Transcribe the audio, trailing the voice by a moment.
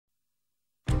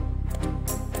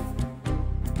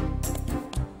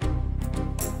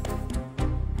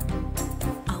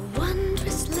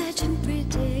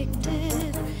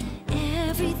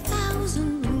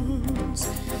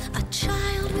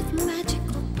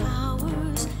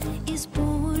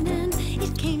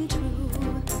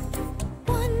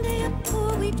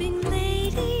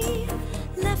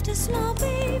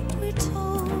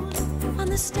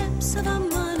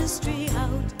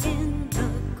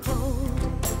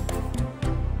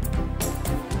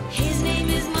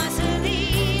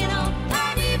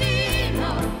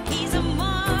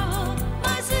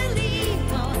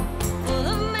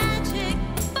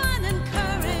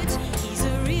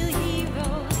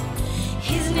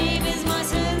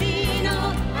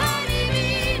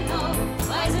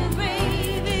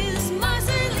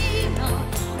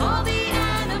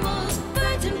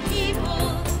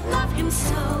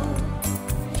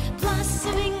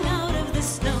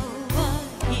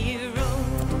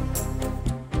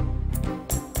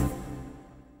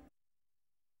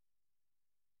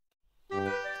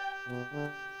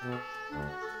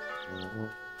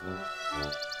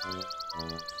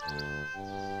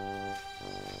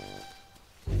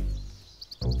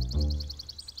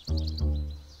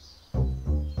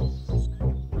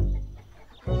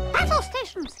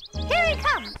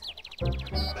Come.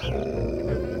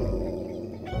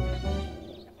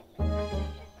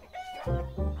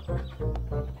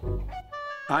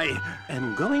 I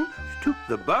am going to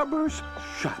the barber's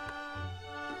shop.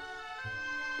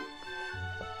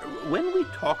 When we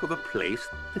talk of a place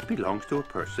that belongs to a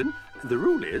person, the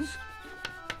rule is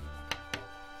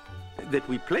that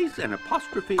we place an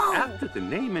apostrophe after the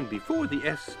name and before the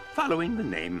S following the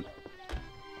name.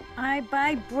 I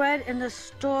buy bread in the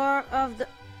store of the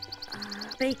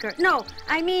baker. No,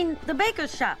 I mean the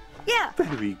baker's shop. Yeah.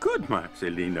 Very good,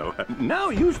 Marcelino. Now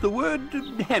use the word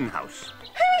hen house.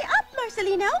 Hurry up,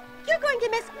 Marcelino. You're going to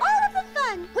miss all of the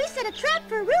fun. We set a trap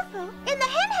for Rufo in the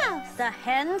hen house. The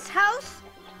hen's house?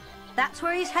 That's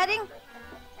where he's heading?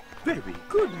 Very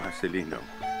good, Marcelino.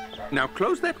 Now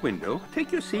close that window,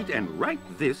 take your seat, and write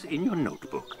this in your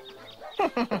notebook.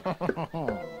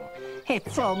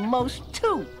 It's almost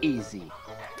too easy.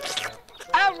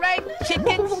 All right,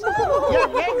 chickens. Your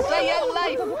eggs are your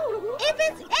life. If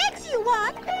it's eggs you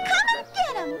want, come and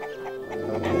get them.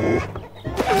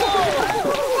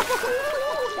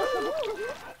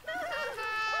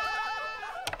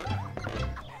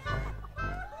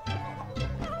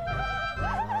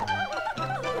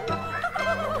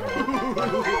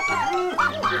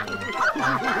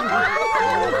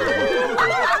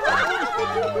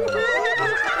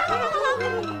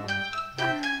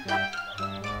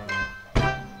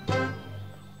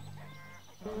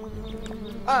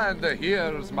 And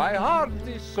here's my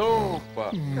hearty soup.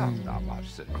 Come now,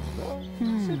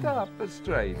 Marcelino. Sit up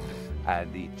straight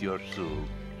and eat your soup.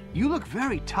 You look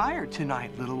very tired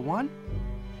tonight, little one.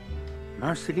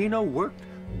 Marcelino worked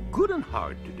good and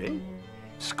hard today.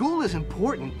 School is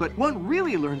important, but one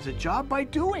really learns a job by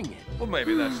doing it. Well,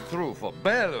 maybe that's true for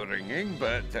bell ringing,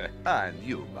 but... and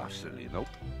you, Marcelino,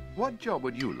 what job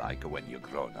would you like when you're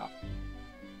grown up?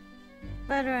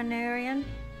 Veterinarian.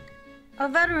 A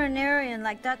veterinarian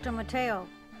like Dr. Mateo.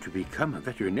 To become a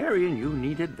veterinarian, you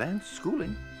need advanced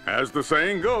schooling. As the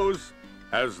saying goes,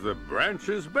 as the branch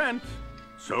is bent,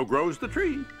 so grows the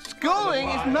tree. Schooling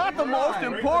is not the most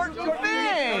important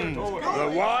thing.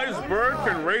 The wise bird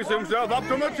can raise himself up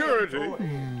to maturity.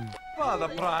 Father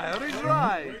Prior is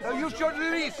right. You should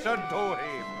listen to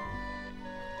him.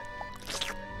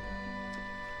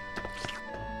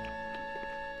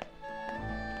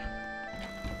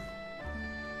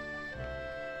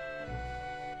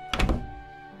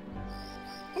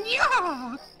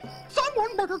 Yeah!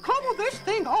 Someone better cover this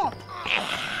thing up.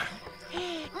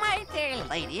 My dear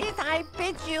ladies, I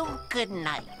bid you good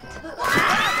night.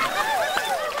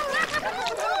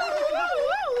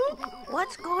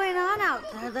 What's going on out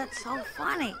there that's so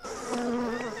funny?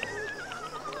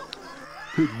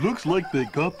 It looks like they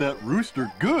got that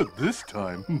rooster good this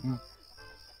time.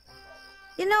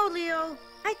 You know, Leo,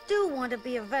 I do want to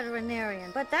be a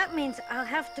veterinarian, but that means I'll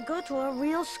have to go to a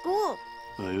real school.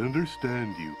 I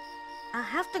understand you. I'll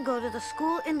have to go to the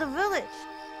school in the village.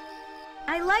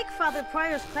 I like Father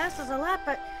Prior's classes a lot,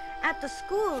 but at the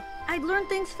school, I'd learn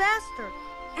things faster.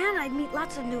 And I'd meet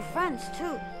lots of new friends,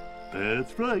 too.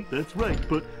 That's right.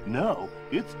 But now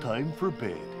it's time for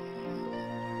bed.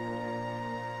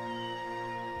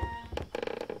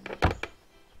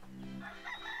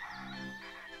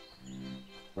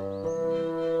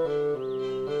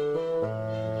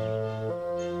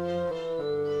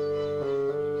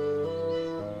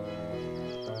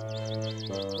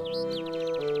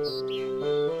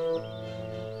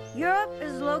 Europe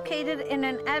is located in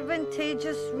an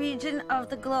advantageous region of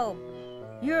the globe.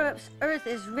 Europe's earth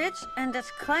is rich and its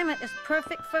climate is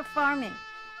perfect for farming.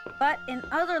 But in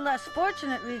other less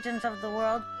fortunate regions of the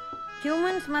world,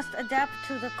 humans must adapt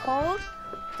to the cold,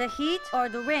 the heat, or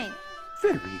the rain.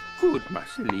 Very good,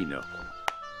 Marcelino.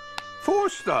 4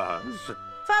 stars.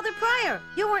 Father Prior,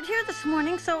 you weren't here this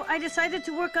morning, so I decided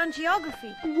to work on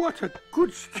geography. What a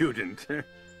good student.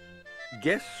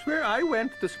 Guess where I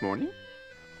went this morning?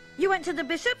 You went to the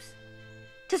bishop's?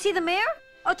 To see the mayor?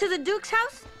 Or to the duke's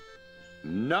house?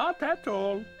 Not at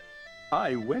all.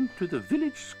 I went to the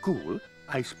village school.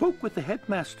 I spoke with the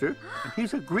headmaster, and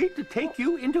he's agreed to take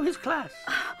you into his class.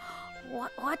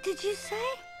 What did you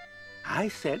say? I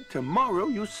said tomorrow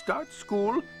you start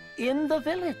school in the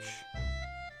village.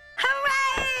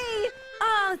 Hooray!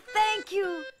 Oh, thank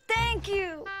you. Thank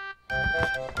you.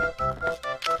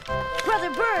 Brother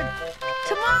Bird,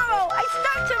 tomorrow! I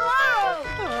start tomorrow!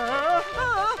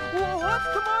 What's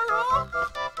tomorrow?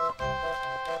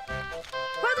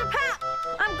 Brother Pat,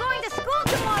 I'm going to school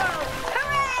tomorrow!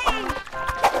 Hooray!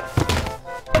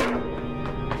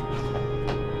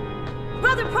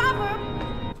 Brother Proverb,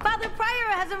 Father Prior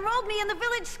has enrolled me in the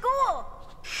village school.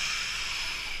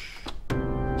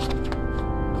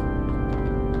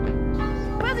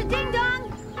 Ding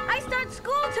dong! I start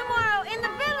school tomorrow in the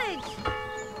village!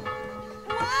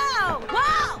 Wow!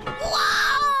 Wow!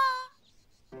 Wow!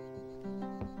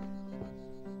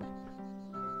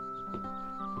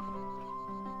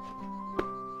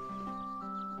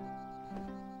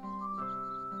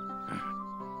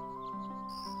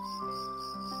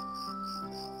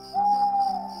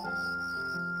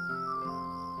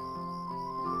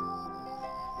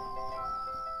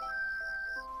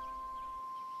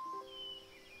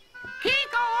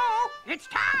 It's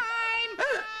time!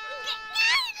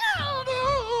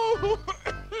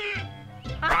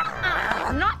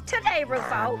 Not today,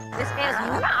 Rufo. This is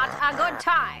not a good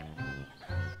time.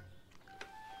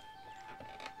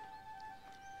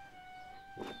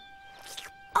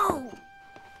 Oh!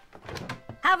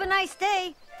 Have a nice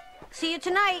day. See you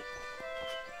tonight.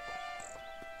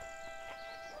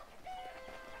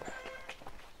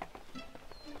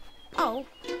 Oh,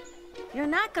 you're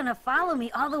not gonna follow me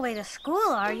all the way to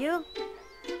school, are you?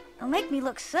 It'll make me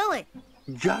look silly.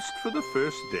 Just for the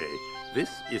first day.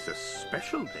 This is a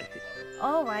special day.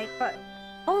 All right, but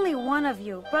only one of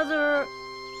you. Brother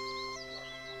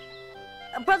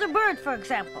Bird, for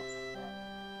example.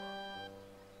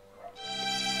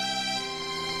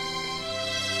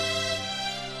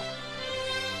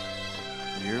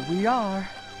 Here we are.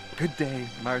 Good day,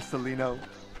 Marcelino.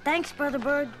 Thanks, Brother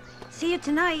Bird. See you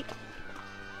tonight.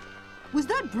 Was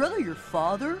that brother your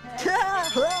father?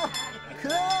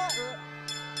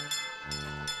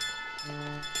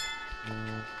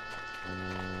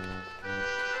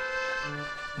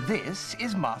 This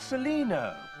is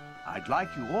Marcelino. I'd like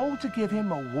you all to give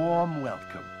him a warm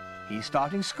welcome. He's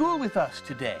starting school with us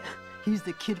today. He's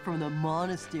the kid from the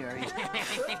monastery.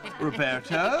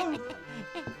 Roberto,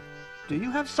 do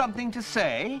you have something to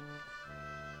say?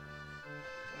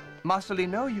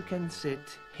 Marcelino, you can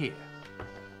sit here.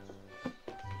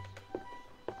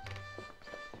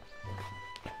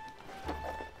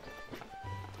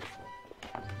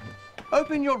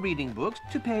 Open your reading books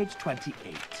to page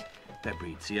 28.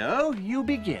 Fabrizio, you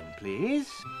begin,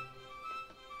 please.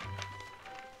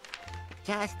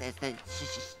 Just as the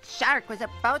shark was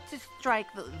about to strike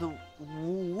the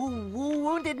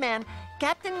wounded man,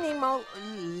 Captain Nemo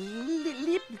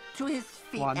leaped to his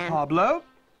feet Juan and... Pablo.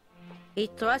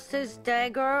 He thrust his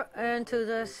dagger into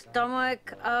the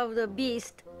stomach of the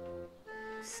beast,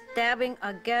 stabbing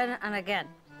again and again.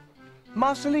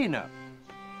 Marcelino.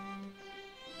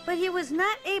 But he was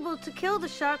not able to kill the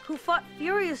shark, who fought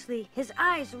furiously, his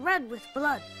eyes red with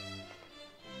blood.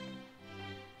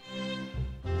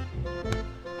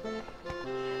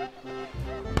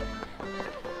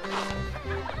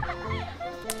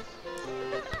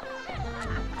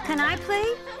 Can I play?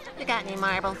 You got any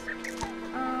marbles?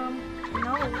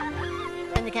 No.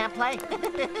 Then you can't play.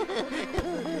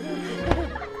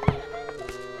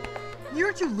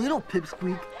 You're too little,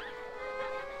 Pipsqueak.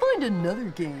 Find another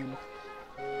game.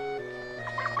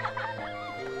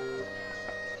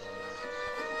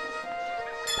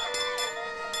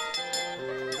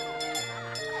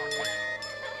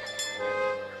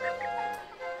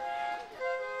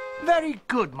 Very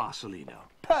good, Marcelino.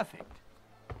 Perfect.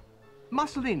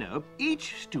 Marcelino,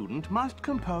 each student must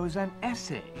compose an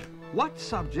essay. What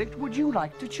subject would you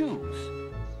like to choose?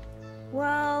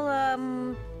 Well,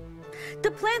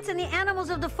 the plants and the animals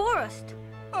of the forest.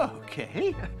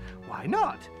 Okay, why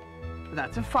not?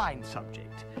 That's a fine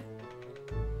subject.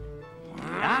 The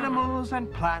animals and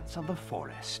plants of the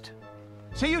forest.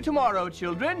 See you tomorrow,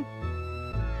 children.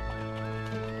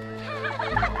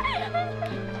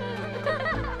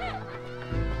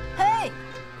 Hey!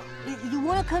 You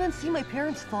want to come and see my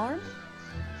parents' farm?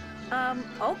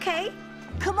 Okay.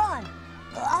 Come on.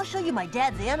 I'll show you my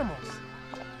dad's animals.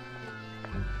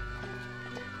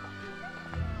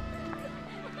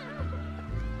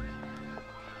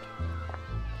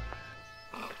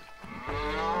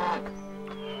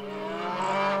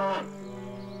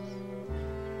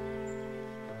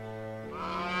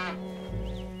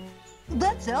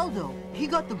 That's Aldo. He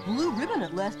got the blue ribbon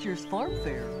at last year's farm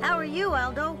fair. How are you,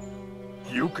 Aldo?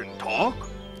 You can talk?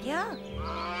 Yeah.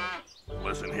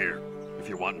 Listen here. If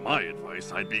you want my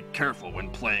advice, I'd be careful when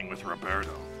playing with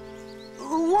Roberto.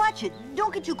 Watch it.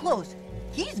 Don't get too close.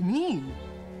 He's mean.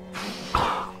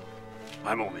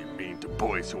 I'm only mean to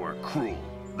boys who are cruel.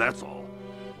 That's all.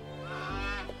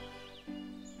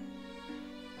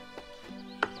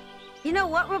 You know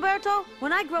what, Roberto?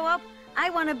 When I grow up,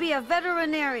 I want to be a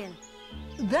veterinarian.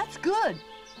 That's good.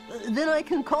 Then I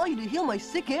can call you to heal my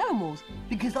sick animals,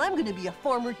 because I'm going to be a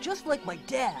farmer just like my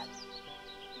dad.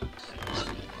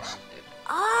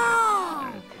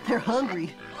 Oh! They're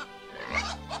hungry.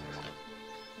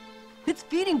 It's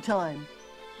feeding time.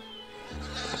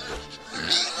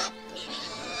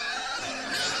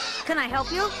 Can I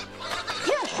help you?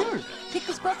 Yeah, sure. Take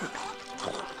this bucket.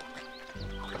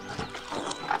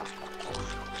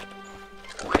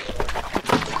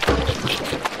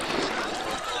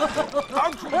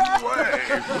 Out of the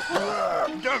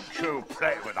way! Don't you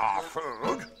play with our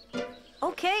food.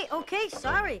 Okay,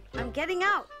 sorry. I'm getting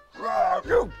out.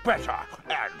 You better,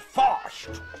 and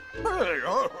fast. Hey,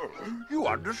 you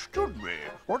understood me.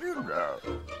 What do you know?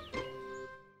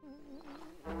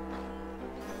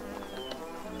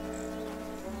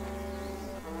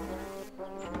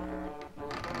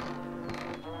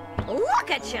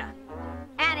 Look at you!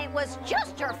 And it was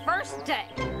just your first day.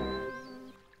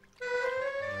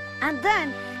 And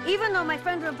then, even though my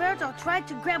friend Roberto tried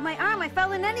to grab my arm, I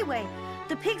fell in anyway.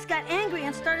 The pigs got angry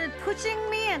and started pushing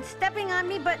me and stepping on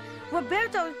me, but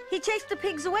Roberto, he chased the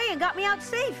pigs away and got me out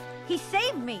safe. He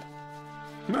saved me.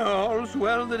 All's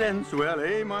well that ends well,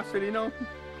 eh, Marcelino?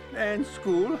 And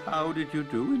school, how did you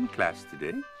do in class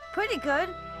today? Pretty good.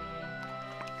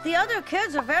 The other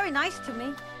kids are very nice to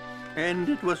me. And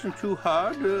it wasn't too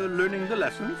hard learning the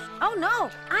lessons? Oh, no.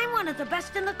 I'm one of the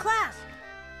best in the class.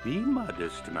 Be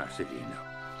modest, Marcelino.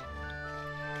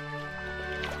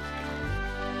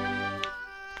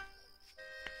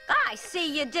 I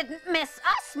see you didn't miss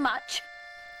us much.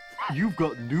 You've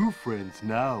got new friends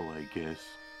now, I guess.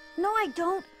 No, I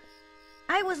don't.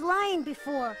 I was lying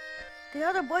before. The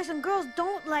other boys and girls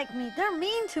don't like me. They're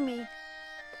mean to me.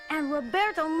 And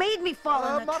Roberto made me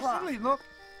fall in the trough. Marcelino,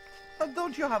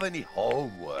 don't you have any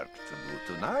homework to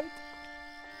do tonight?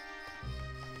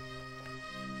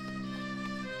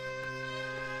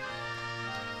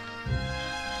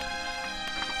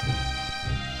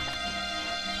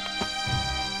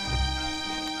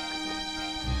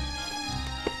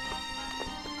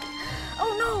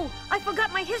 Oh no! I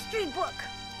forgot my history book.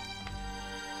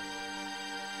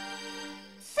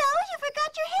 So, you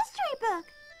forgot your history book.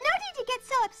 No need to get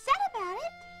so upset about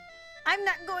it. I'm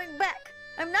not going back.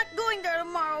 I'm not going there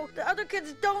tomorrow. The other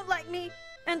kids don't like me,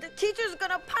 and the teacher's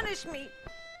gonna punish me.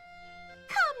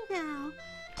 Come now.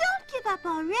 Don't give up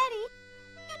already.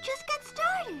 You just got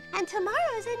started, and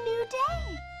tomorrow's a new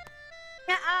day.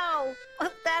 Ow!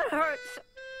 That hurts.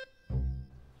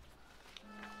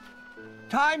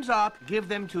 Time's up. Give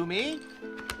them to me.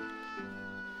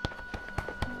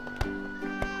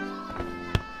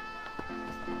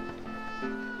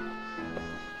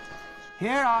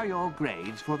 Here are your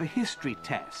grades for the history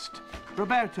test.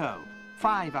 Roberto,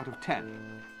 5 out of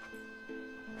 10.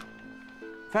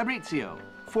 Fabrizio,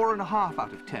 4.5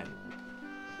 out of 10.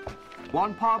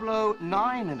 Juan Pablo,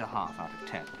 9.5 out of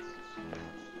 10.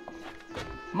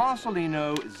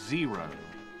 Marcelino, 0.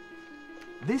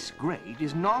 This grade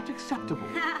is not acceptable.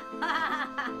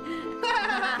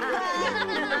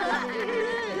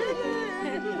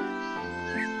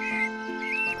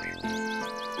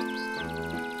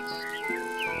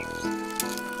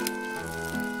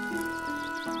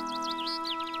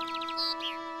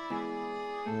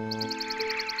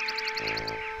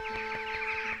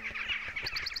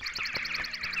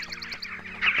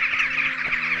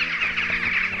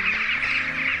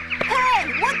 Hey,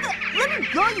 what the? Let me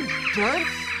go, you dunce!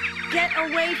 Get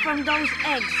away from those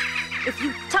eggs. If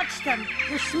you touch them,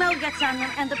 your smell gets on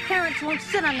them, and the parents won't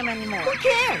sit on them anymore. Who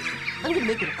cares? I'm gonna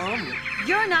make an omelet.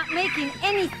 You're not making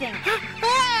anything.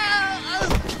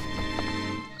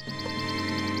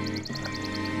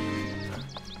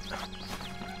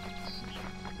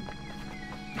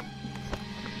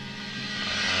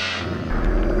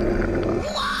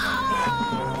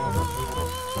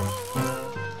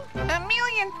 A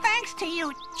million thanks to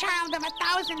you, child of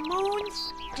 1,000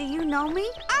 moons. Do you know me?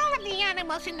 All of the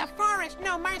animals in the forest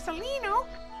know Marcelino.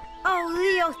 Oh,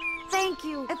 Leo, thank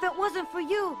you. If it wasn't for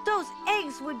you, those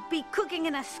eggs would be cooking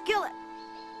in a skillet.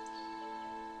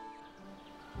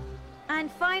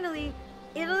 And finally,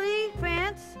 Italy,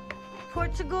 France,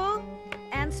 Portugal,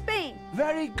 and Spain.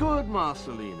 Very good,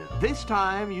 Marcelino. This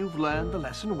time you've learned the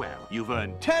lesson well. You've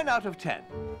earned 10 out of 10.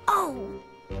 Oh!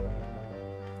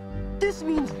 This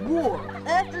means war.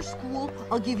 After school,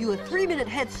 I'll give you a 3-minute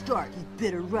head start. You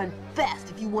better run fast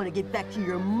if you want to get back to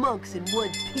your monks in one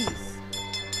piece.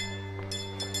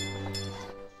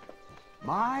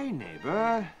 My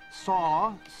neighbor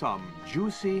saw some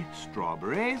juicy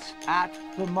strawberries at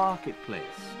the marketplace.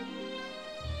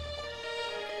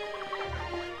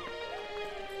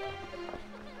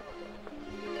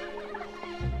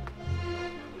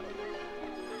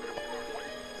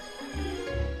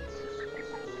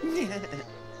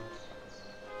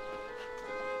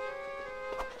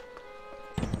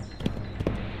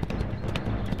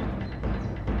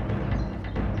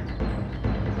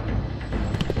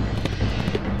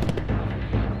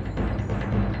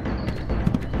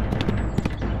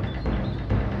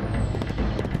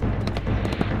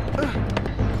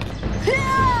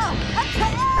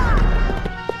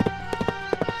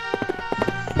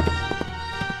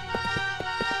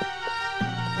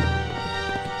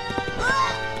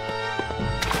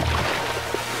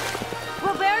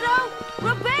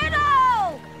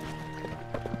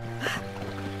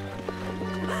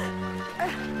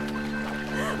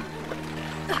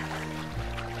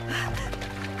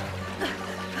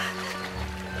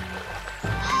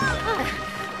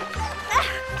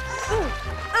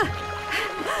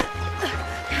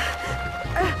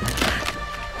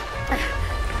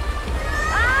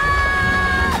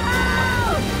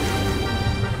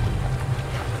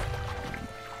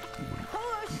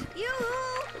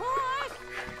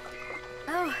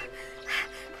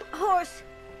 horse.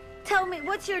 Tell me,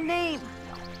 what's your name?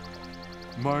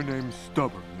 My name's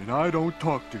Stubborn, and I don't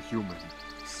talk to humans.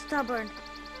 Stubborn.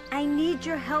 I need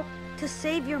your help to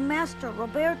save your master,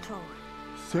 Roberto.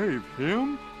 Save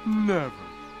him? Never.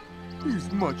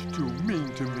 He's much too mean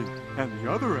to me, and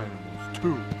the other animals,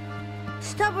 too.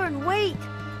 Stubborn, wait!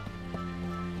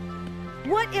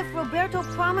 What if Roberto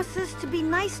promises to be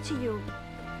nice to you?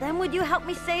 Then would you help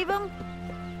me save him?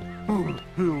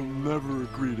 He'll never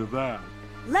agree to that.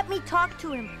 Let me talk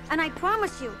to him, and I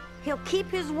promise you, he'll keep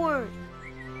his word.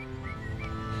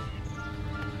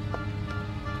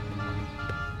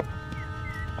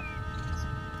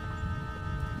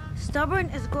 Stubborn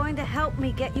is going to help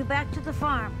me get you back to the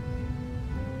farm.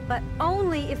 But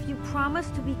only if you promise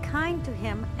to be kind to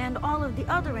him and all of the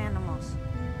other animals.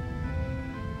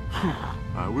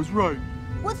 I was right.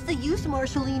 What's the use,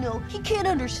 Marcelino? He can't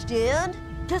understand.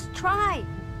 Just try.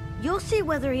 You'll see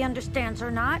whether he understands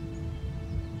or not.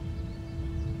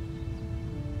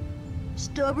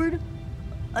 Stubborn,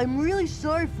 I'm really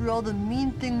sorry for all the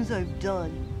mean things I've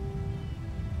done.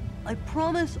 I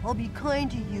promise I'll be kind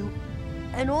to you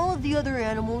and all of the other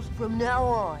animals from now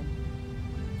on.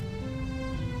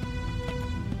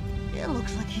 It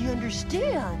looks like he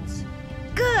understands.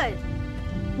 Good.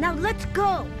 Now let's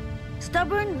go.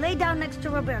 Stubborn, lay down next to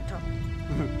Roberto.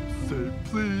 Say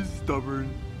please, Stubborn.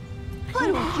 I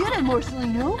don't get it,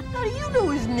 Marcelino. How do you know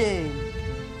his name?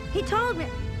 He told me.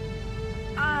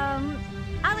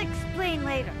 I'll explain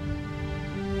later.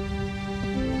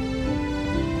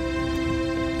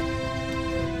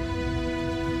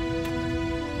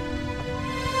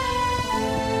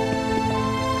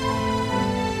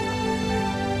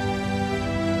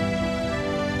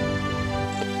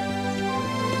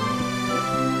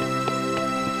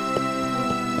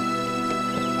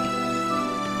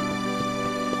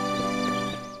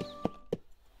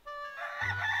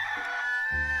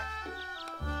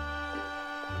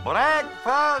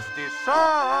 Breakfast is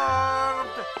served.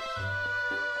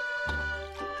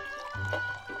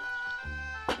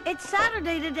 It's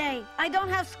Saturday today. I don't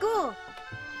have school.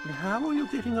 How are you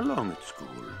getting along at school?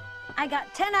 I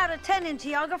got 10 out of 10 in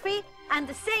geography and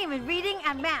the same in reading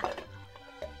and math.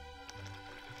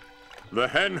 The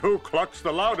hen who clucks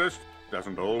the loudest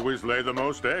doesn't always lay the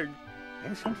most egg.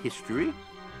 Isn't history?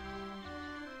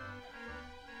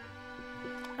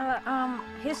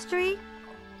 History?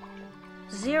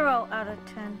 0 out of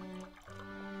 10.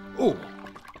 Oh.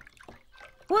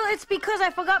 Well, it's because I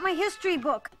forgot my history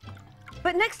book.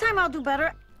 But next time I'll do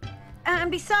better. And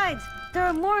besides, there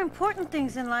are more important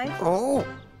things in life. Oh.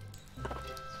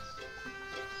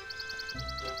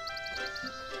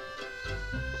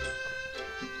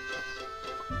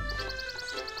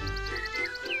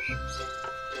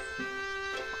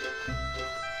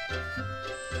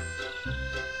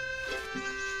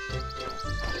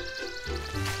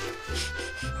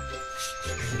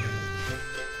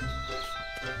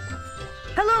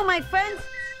 Hello, my friends.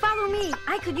 Follow me.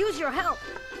 I could use your help.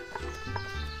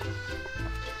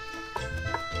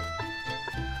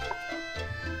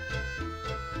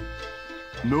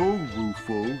 No,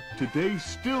 Rufo. Today's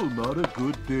still not a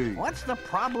good day. What's the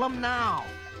problem now?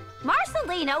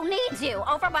 Marcelino needs you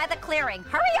over by the clearing.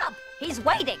 Hurry up! He's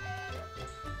waiting.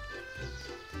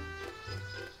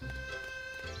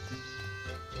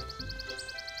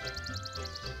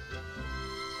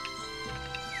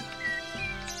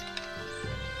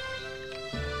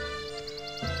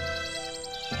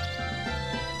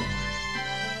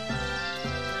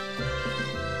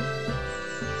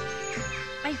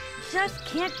 Just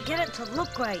can't get it to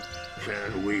look right.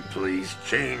 Can we please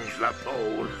change the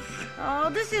pose? Oh,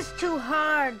 this is too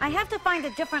hard. I have to find a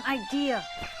different idea.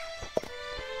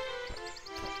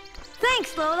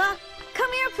 Thanks, Lola.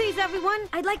 Come here, please, everyone.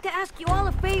 I'd like to ask you all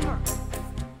a favor.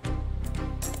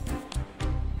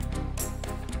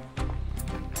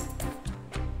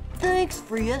 Thanks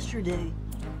for yesterday.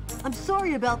 I'm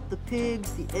sorry about the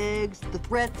pigs, the eggs, the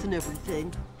threats, and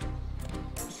everything.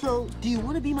 So, do you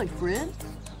want to be my friend?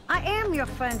 I am your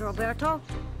friend, Roberto.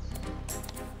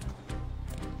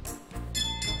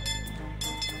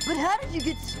 But how did you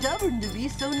get Stubborn to be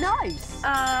so nice?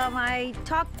 I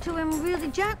talked to him really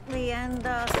gently and,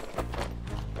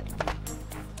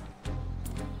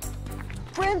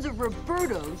 Friends of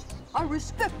Roberto's are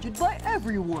respected by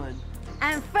everyone.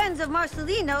 And friends of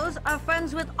Marcelino's are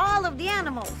friends with all of the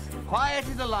animals. Quiet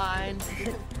is the line.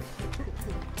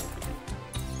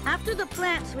 After the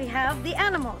plants, we have the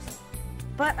animals.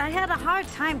 But I had a hard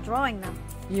time drawing them.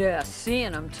 Yeah,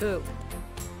 seeing them, too.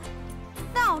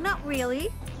 No, not really.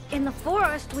 In the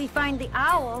forest, we find the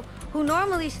owl, who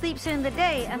normally sleeps in the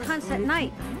day and hunts at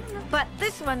night. But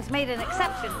this one's made an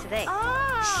exception today.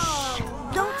 Oh! Shh!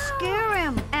 Don't scare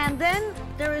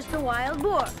there is the wild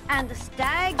boar, and the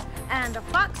stags, and the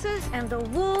foxes, and the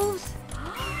wolves.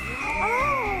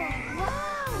 Oh,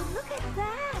 wow, look at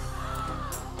that.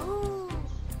 Oh.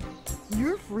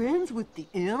 You're friends with the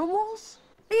animals?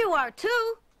 You are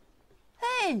too.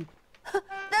 Hey,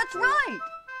 that's right.